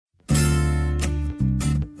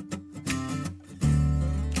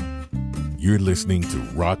You're listening to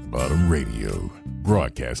Rockbottum Radio,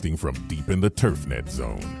 broadcasting from deep in the TurfNet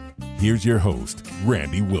zone. Here's your host,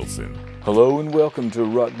 Randy Wilson. Hello and welcome to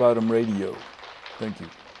Rockbottum Radio. Thank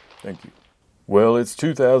you. Well, it's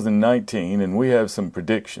 2019 and we have some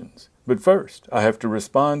predictions. But first, I have to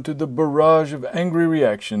respond to the barrage of angry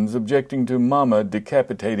reactions objecting to Momma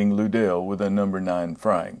decapitating Ludell with a number 9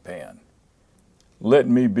 frying pan. Let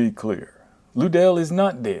me be clear. Ludell is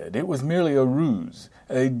not dead. It was merely a ruse,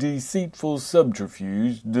 a deceitful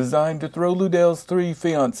subterfuge designed to throw Ludell's 3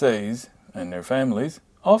 fiancées and their families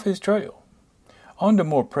off his trail. On to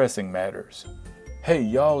more pressing matters. Hey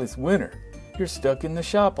y'all, it's winter. You're stuck in the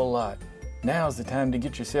shop a lot. Now's the time to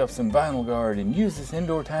get yourself some Vinylguard and use this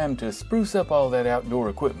indoor time to spruce up all that outdoor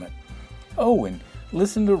equipment. Oh, and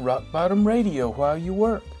listen to Rockbottum Radio while you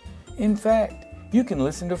work. In fact, you can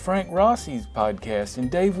listen to Frank Rossi's podcast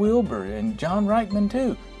and Dave Wilbur and John Reichman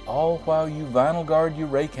too, all while you Vinylguard your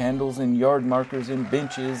rake handles and yard markers and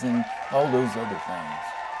benches and all those other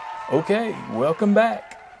things. Okay, welcome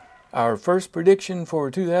back. Our first prediction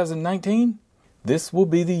for 2019? This will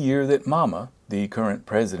be the year that Momma, the current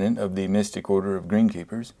president of the Mystic Order of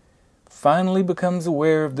Greenkeepers, finally becomes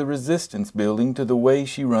aware of the resistance building to the way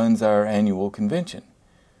she runs our annual convention.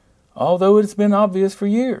 Although it's been obvious for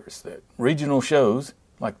years that regional shows,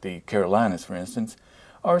 like the Carolinas for instance,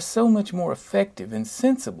 are so much more effective and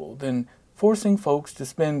sensible than forcing folks to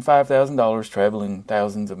spend $5,000 traveling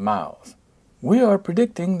thousands of miles. We are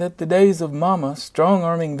predicting that the days of Momma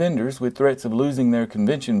strong-arming vendors with threats of losing their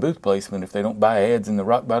convention booth placement if they don't buy ads in the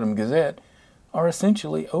Rockbottum Gazette are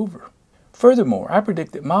essentially over. Furthermore, I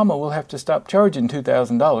predict that Momma will have to stop charging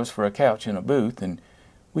 $2,000 for a couch and a booth, and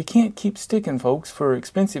we can't keep sticking folks for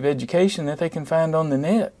expensive education that they can find on the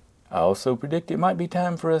net. I also predict it might be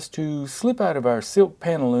time for us to slip out of our silk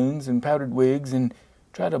pantaloons and powdered wigs and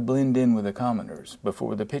try to blend in with the commoners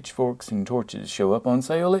before the pitchforks and torches show up on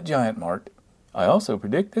sale at Giant Mart. I also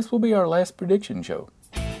predict this will be our last prediction show.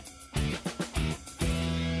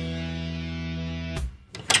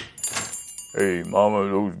 Hey, Mama,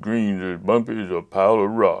 those greens as bumpy as a pile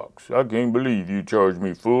of rocks. I can't believe you charged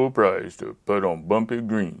me full price to put on bumpy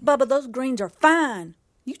greens. Bubba, those greens are fine.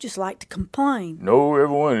 You just like to complain. No,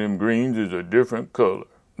 every one of them greens is a different color.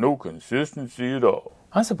 No consistency at all.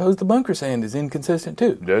 I suppose the bunker sand is inconsistent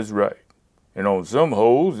too. That's right. And on some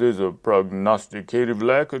holes, there's a prognosticative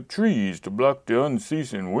lack of trees to block the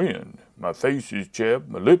unceasing wind. My face is chapped,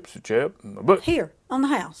 my lips are chapped, my butt... Here, on the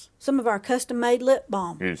house, some of our custom-made lip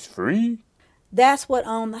balm. It's free? That's what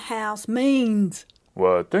on the house means.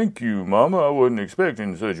 Why, thank you, Mama. I wasn't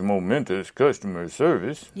expecting such momentous customer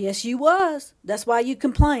service. Yes, you was. That's why you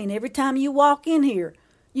complain every time you walk in here.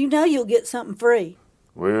 You know you'll get something free.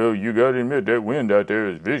 Well, you gotta admit that wind out there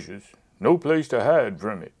is vicious. No place to hide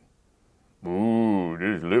from it. Ooh,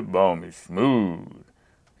 this lip balm is smooth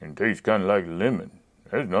and tastes kind of like lemon.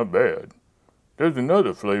 That's not bad. There's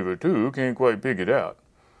another flavor, too. Can't quite pick it out.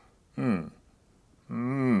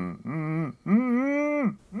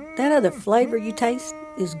 That other flavor you taste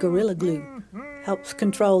is Gorilla Glue. Helps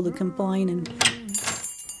control the complaining.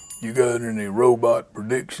 You got any robot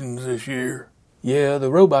predictions this year? Yeah, the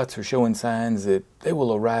robots are showing signs that they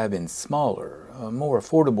will arrive in smaller, more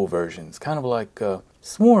affordable versions, kind of like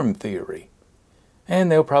swarm theory. And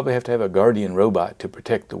they'll probably have to have a guardian robot to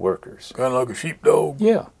protect the workers. Kind of like a sheepdog?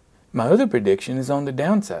 Yeah. My other prediction is on the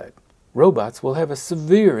downside. Robots will have a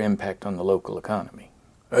severe impact on the local economy.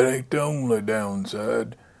 That ain't the only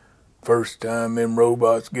downside. First time them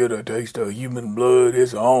robots get a taste of human blood,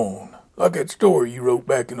 it's on. Like that story you wrote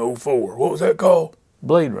back in 2004. What was that called?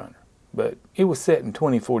 Blade Runner. But it was set in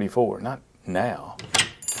 2044, not now.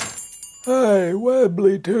 Hey,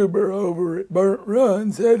 Webley Tuber over at Burnt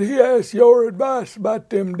Run said he asked your advice about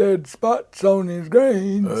them dead spots on his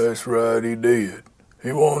greens. That's right, he did.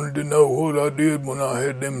 He wanted to know what I did when I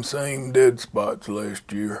had them same dead spots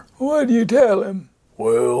last year. What'd you tell him?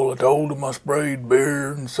 Well, I told him I sprayed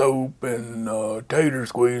beer and soap and tater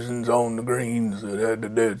squeezings on the greens that had the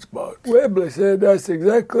dead spots. Webley said that's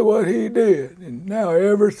exactly what he did, and now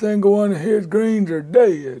every single one of his greens are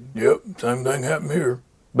dead. Yep, same thing happened here.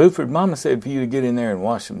 Booferd, Mama said for you to get in there and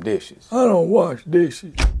wash some dishes. I don't wash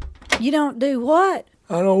dishes. You don't do what?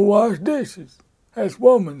 I don't wash dishes. That's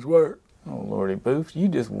woman's work. Oh, Lordy Boof, you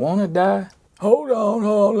just want to die? Hold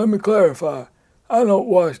on, let me clarify. I don't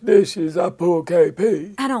wash dishes, I pull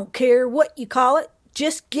KP. I don't care what you call it.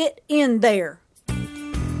 Just get in there.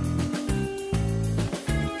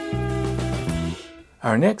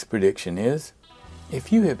 Our next prediction is,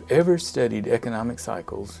 if you have ever studied economic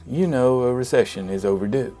cycles, you know a recession is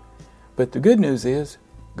overdue. But the good news is,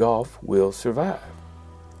 golf will survive.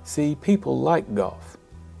 See, people like golf.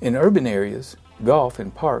 In urban areas, golf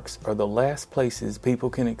and parks are the last places people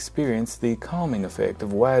can experience the calming effect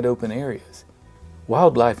of wide open areas.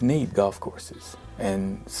 Wildlife need golf courses,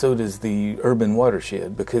 and so does the urban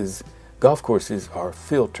watershed, because golf courses are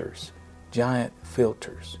filters, giant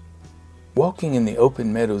filters. Walking in the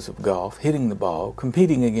open meadows of golf, hitting the ball,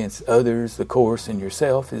 competing against others, the course, and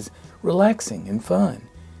yourself is relaxing and fun.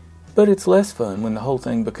 But it's less fun when the whole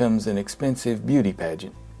thing becomes an expensive beauty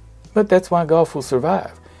pageant. But that's why golf will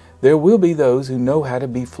survive. There will be those who know how to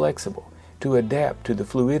be flexible, to adapt to the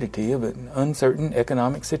fluidity of an uncertain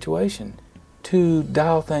economic situation, to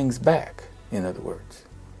dial things back, in other words.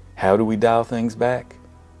 How do we dial things back?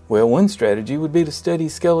 Well, one strategy would be to study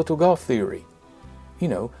skeletal golf theory. You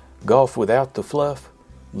know, golf without the fluff,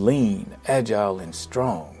 lean, agile, and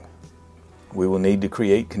strong. We will need to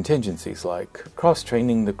create contingencies like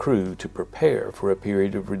cross-training the crew to prepare for a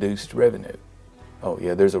period of reduced revenue. Oh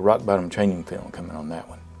yeah, there's a Rockbottum training film coming on that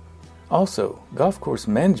one. Also, golf course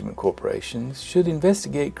management corporations should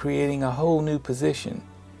investigate creating a whole new position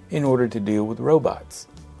in order to deal with robots.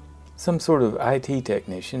 Some sort of IT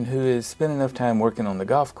technician who has spent enough time working on the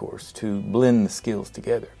golf course to blend the skills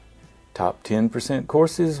together. Top 10%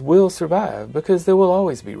 courses will survive because there will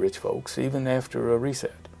always be rich folks even after a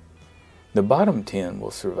reset. The bottom 10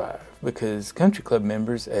 will survive because country club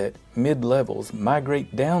members at mid-levels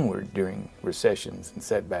migrate downward during recessions and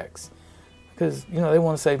setbacks because, they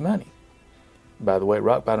want to save money. By the way,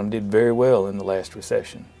 Rockbottom did very well in the last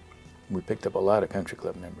recession. We picked up a lot of country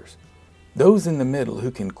club members. Those in the middle who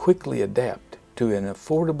can quickly adapt to an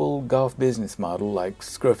affordable golf business model like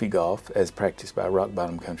scruffy golf, as practiced by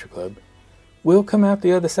Rockbottom Country Club, will come out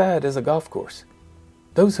the other side as a golf course.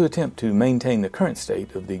 Those who attempt to maintain the current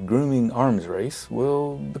state of the grooming arms race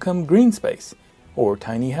will become green space or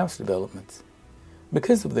tiny house developments.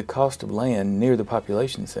 Because of the cost of land near the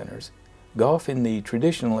population centers, golf in the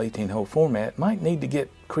traditional 18-hole format might need to get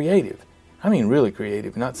creative. I mean really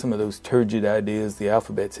creative, not some of those turgid ideas the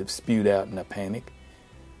alphabets have spewed out in a panic.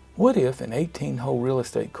 What if an 18-hole real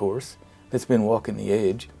estate course that's been walking the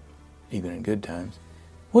edge, even in good times,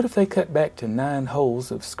 what if they cut back to 9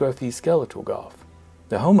 holes of scruffy skeletal golf?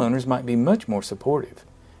 The homeowners might be much more supportive,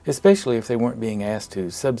 especially if they weren't being asked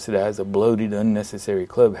to subsidize a bloated, unnecessary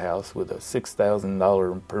clubhouse with a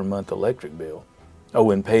 $6,000 per month electric bill.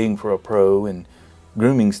 Oh, and paying for a pro and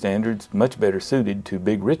grooming standards much better suited to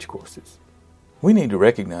big rich courses. We need to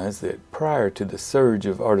recognize that prior to the surge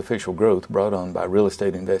of artificial growth brought on by real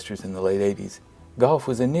estate investors in the late 80s, golf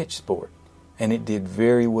was a niche sport, and it did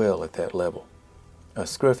very well at that level. A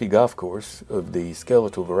scruffy golf course of the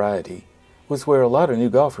skeletal variety was where a lot of new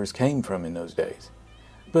golfers came from in those days.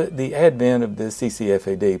 But the advent of the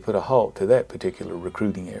CCFAD put a halt to that particular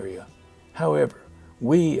recruiting area. However,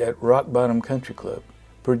 we at Rockbottom Country Club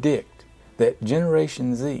predict that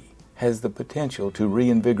Generation Z has the potential to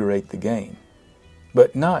reinvigorate the game,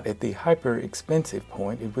 but not at the hyper-expensive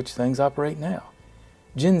point at which things operate now.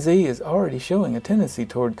 Gen Z is already showing a tendency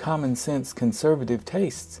toward common-sense conservative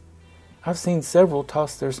tastes. I've seen several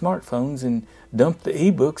toss their smartphones and dump the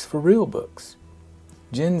e-books for real books.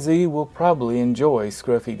 Gen Z will probably enjoy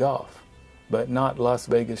scruffy golf, but not Las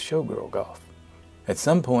Vegas showgirl golf. At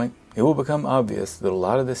some point, it will become obvious that a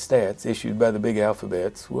lot of the stats issued by the big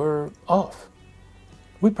alphabets were off.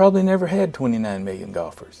 We probably never had 29 million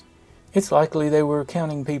golfers. It's likely they were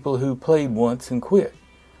counting people who played once and quit,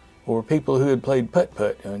 or people who had played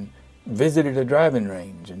putt-putt and visited a driving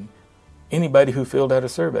range, and anybody who filled out a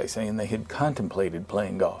survey saying they had contemplated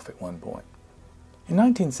playing golf at one point. In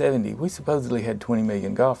 1970, we supposedly had 20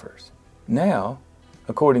 million golfers. Now,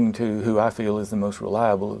 according to who I feel is the most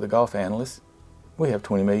reliable of the golf analysts, we have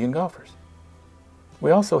 20 million golfers.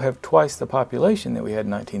 We also have twice the population that we had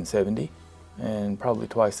in 1970, and probably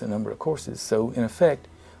twice the number of courses, so in effect,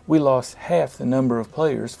 we lost half the number of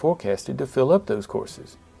players forecasted to fill up those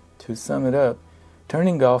courses. To sum it up,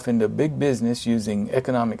 turning golf into big business using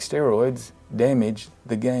economic steroids damaged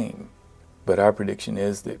the game. But our prediction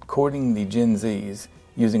is that courting the Gen Zs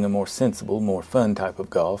using a more sensible, more fun type of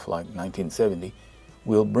golf like 1970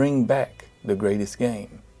 will bring back the greatest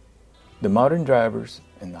game. The modern drivers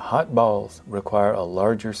and the hot balls require a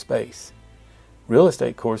larger space. Real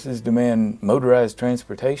estate courses demand motorized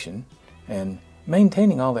transportation, and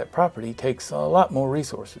maintaining all that property takes a lot more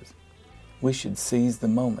resources. We should seize the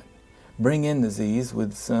moment. Bring in the Zs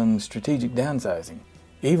with some strategic downsizing,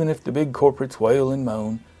 even if the big corporates wail and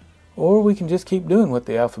moan, or we can just keep doing what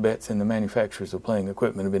the alphabets and the manufacturers of playing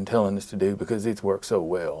equipment have been telling us to do because it's worked so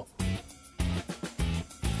well.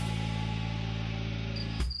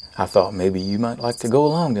 I thought maybe you might like to go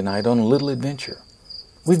along tonight on a little adventure.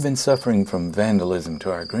 We've been suffering from vandalism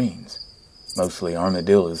to our greens. mostly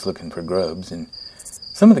armadillos looking for grubs, and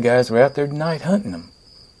some of the guys were out there tonight hunting them.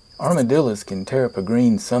 Armadillos can tear up a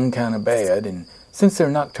green some kind of bad, and since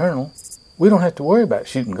they're nocturnal, we don't have to worry about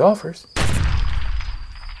shooting golfers.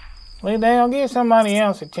 Ludell, give somebody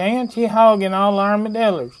else a chance. You hogging all the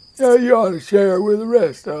armadillos. Yeah, you ought to share with the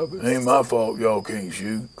rest of us. Ain't my fault y'all can't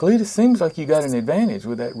shoot. Cletus, seems like you got an advantage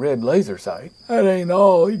with that red laser sight. That ain't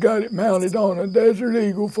all. He got it mounted on a Desert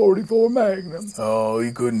Eagle 44 Magnum. Oh,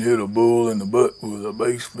 he couldn't hit a bull in the butt with a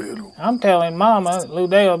bass fiddle. I'm telling Mama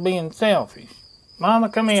Ludell being selfish. Mama,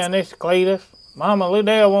 come here, this is Cletus. Mama,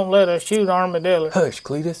 Ludell won't let us shoot armadillos. Hush,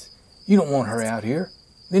 Cletus. You don't want her out here.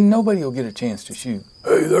 Then nobody will get a chance to shoot.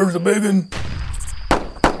 Hey, there's a big one.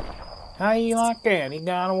 How you like that? He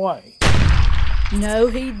got away. No,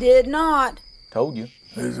 he did not. Told you.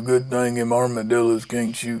 It's a good thing them armadillos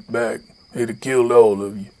can't shoot back. It'd have killed all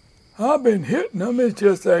of you. I've been hitting them. It's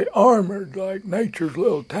just they armored like nature's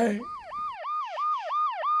little tank.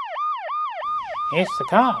 It's the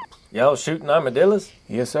cops. Y'all shooting armadillos?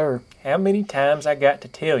 Yes, sir. How many times I got to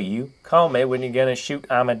tell you, call me when you're gonna shoot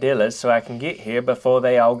armadillos so I can get here before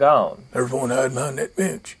they all gone? There's one hiding behind that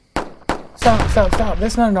bench. Stop.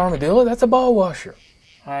 That's not an armadillo. That's a ball washer.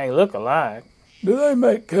 They look alike. Do they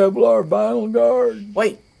make Kevlar Vinylguard?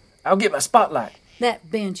 Wait, I'll get my spotlight. That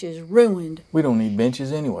bench is ruined. We don't need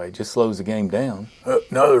benches anyway. It just slows the game down.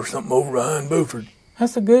 Now there's something over behind Booferd.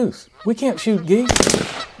 That's a goose. We can't shoot geese.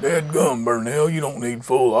 Dadgum, Burnell, you don't need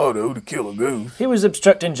full auto to kill a goose. He was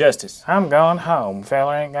obstructing justice. I'm going home.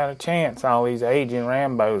 Fella ain't got a chance. All these aging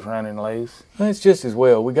Rambos running loose. That's just as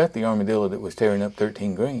well. We got the armadillo that was tearing up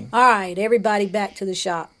 13 Green. All right, everybody back to the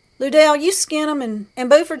shop. Ludell, you skin them, and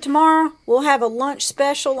Booferd, tomorrow we'll have a lunch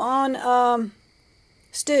special on,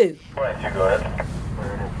 stew. Right, you go ahead.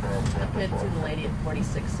 Good to the lady at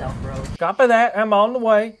 46 South Road. Copy that, I'm on the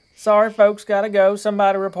way. Sorry, folks, gotta go.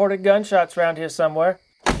 Somebody reported gunshots around here somewhere.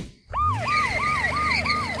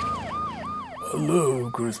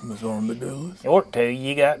 Hello, Christmas armadillos. Or two,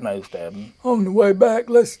 you got most of them. On the way back,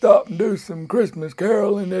 let's stop and do some Christmas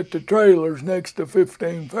caroling at the trailers next to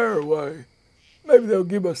 15 Fairway. Maybe they'll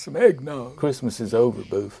give us some eggnog. Christmas is over,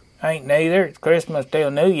 Boof. Ain't neither. It's Christmas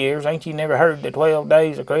till New Year's. Ain't you never heard the 12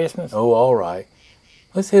 days of Christmas? Oh, all right.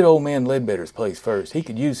 Let's hit old man Ledbetter's place first. He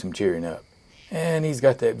could use some cheering up. And he's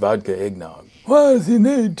got that vodka eggnog. Why does he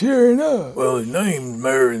need cheering up? Well, his name's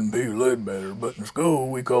Marion P. Ledbetter, but in school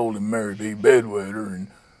we called him Mary P. Bedwetter, and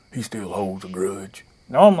he still holds a grudge.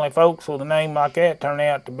 Normally, folks with a name like that turn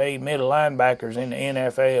out to be middle linebackers in the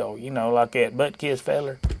NFL. You know, like that butt-kiss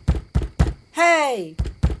feller. Hey,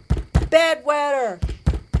 Bedwetter,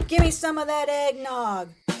 give me some of that eggnog.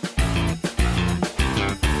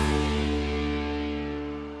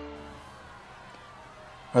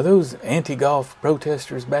 Are those anti-golf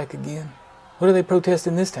protesters back again? What are they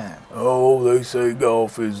protesting this time? Oh, they say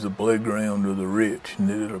golf is the playground of the rich, and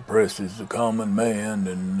it oppresses the common man,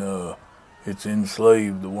 and it's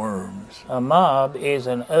enslaved the worms. A mob is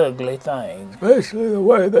an ugly thing. Especially the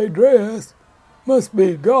way they dress. Must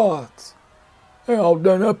be goths. They all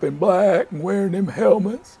done up in black and wearing them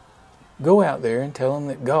helmets. Go out there and tell them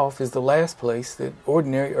that golf is the last place that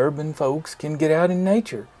ordinary urban folks can get out in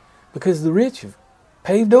nature, because the rich have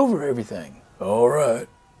paved over everything. All right.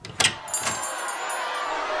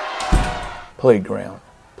 Playground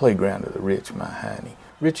of the rich, my hiney.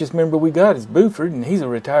 Richest member we got is Booferd, and he's a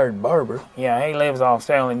retired barber. Yeah, he lives off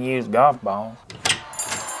selling used golf balls.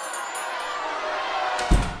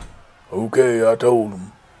 Okay, I told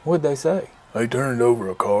them. What'd they say? They turned over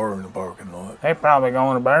a car in the parking lot. They're probably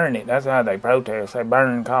going to burn it. That's how they protest. They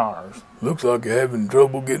burn cars. Looks like you're having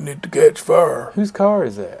trouble getting it to catch fire. Whose car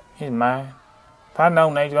is that? It's mine. If I'd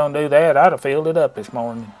known they was going to do that, I'd have filled it up this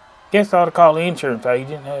morning. Guess I ought to call the insurance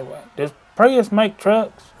agent. Does Prius make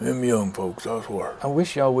trucks? Them young folks, I swear. I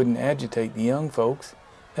wish y'all wouldn't agitate the young folks.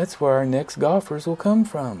 That's where our next golfers will come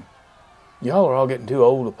from. Y'all are all getting too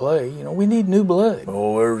old to play. You know, we need new blood.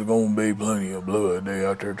 Oh, there's going to be plenty of blood. They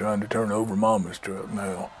out there trying to turn over Momma's truck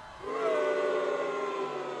now.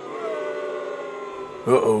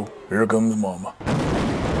 Uh-oh, here comes Momma.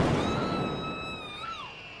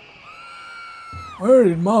 Where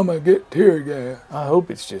did Mama get tear gas? I hope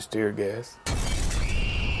it's just tear gas.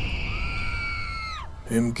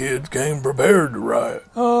 Them kids came prepared to riot.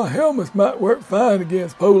 Helmets might work fine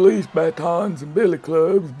against police batons and billy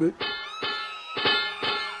clubs, but...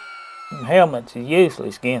 Helmets is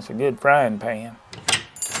useless against a good frying pan.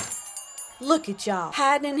 Look at y'all,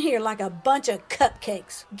 hiding in here like a bunch of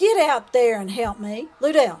cupcakes. Get out there and help me.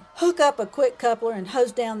 Ludell, hook up a quick coupler and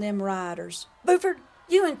hose down them riders. Booferd,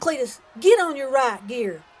 you and Cletus, get on your riot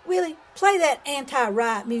gear. Willie, play that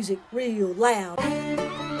anti-riot music real loud.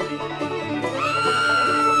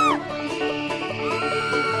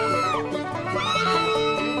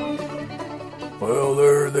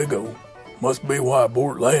 they go. Must be why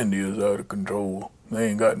Portlandia's out of control. They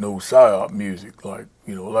ain't got no psyop music like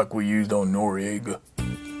we used on Noriega.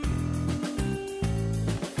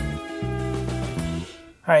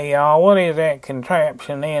 Hey, y'all, what is that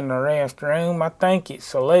contraption in the restroom? I think it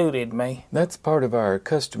saluted me. That's part of our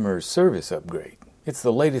customer service upgrade. It's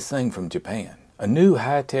the latest thing from Japan. A new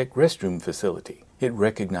high-tech restroom facility. It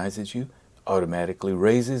recognizes you, automatically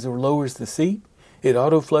raises or lowers the seat. It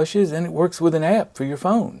auto-flushes, and it works with an app for your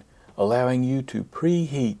phone, allowing you to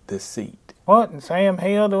preheat the seat. What in Sam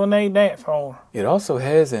Hill do we need that for? It also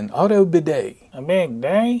has an auto bidet. A big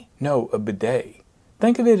day? No, a bidet.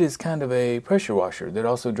 Think of it as kind of a pressure washer that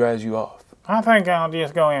also dries you off. I think I'll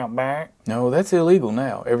just go out back. No, that's illegal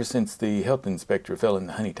now, ever since the health inspector fell in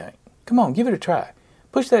the honey tank. Come on, give it a try.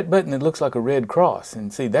 Push that button that looks like a red cross,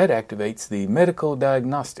 and see, that activates the medical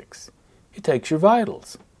diagnostics. It takes your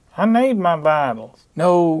vitals. I need my vitals.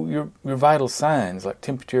 No, your vital signs like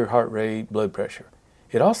temperature, heart rate, blood pressure.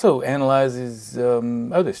 It also analyzes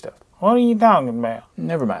other stuff. What are you talking about?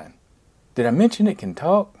 Never mind. Did I mention it can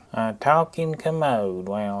talk? A talking commode.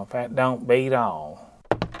 Well, if that don't beat all.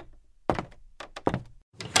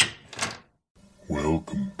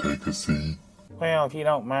 Welcome, take a seat. Well, if you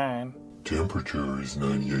don't mind. Temperature is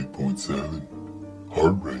 98.7.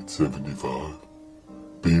 Heart rate 75.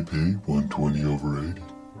 BP 120/80.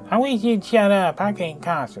 I wish you'd shut up. I can't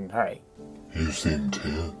concentrate. You seem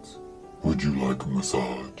tense. Would you like a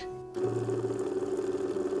massage?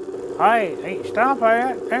 Hey, stop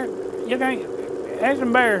that. You can't. That's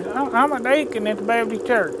embarrassing. I'm a deacon at the Baptist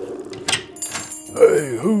church.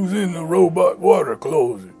 Hey, who's in the robot water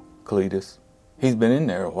closet? Cletus. He's been in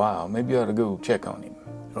there a while. Maybe you ought to go check on him.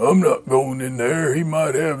 I'm not going in there. He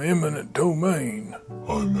might have eminent domain.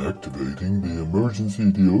 I'm activating the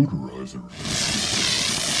emergency deodorizer.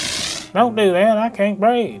 Don't do that. I can't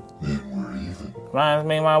breathe. Then we're even. Reminds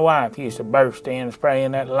me of my wife used to burst in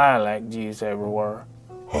spraying that lilac juice everywhere.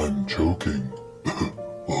 I'm choking.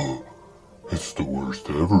 It's the worst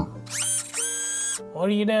ever. What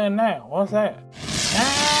are you doing now? What's that?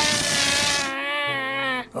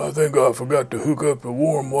 I think I forgot to hook up the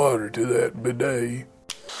warm water to that bidet.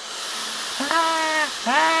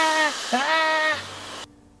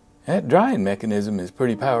 That drying mechanism is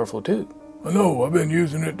pretty powerful, too. I know, I've been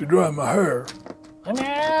using it to dry my hair. Let me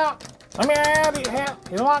out! Let me out!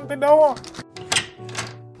 You locked the door.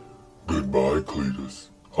 Goodbye, Cletus.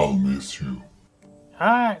 I'll miss you. All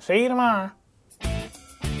right, see you tomorrow.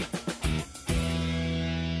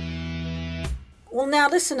 Well, now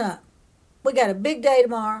listen up. We got a big day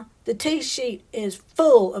tomorrow. The tea sheet is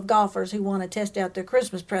full of golfers who want to test out their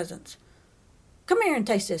Christmas presents. Come here and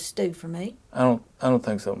taste this stew for me. I don't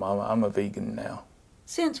think so, Mama. I'm a vegan now.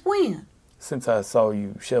 Since when? Since I saw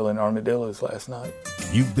you shelling armadillos last night.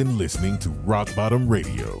 You've been listening to Rockbottum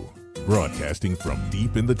Radio, broadcasting from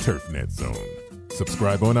deep in the TurfNet zone.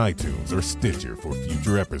 Subscribe on iTunes or Stitcher for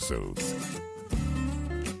future episodes.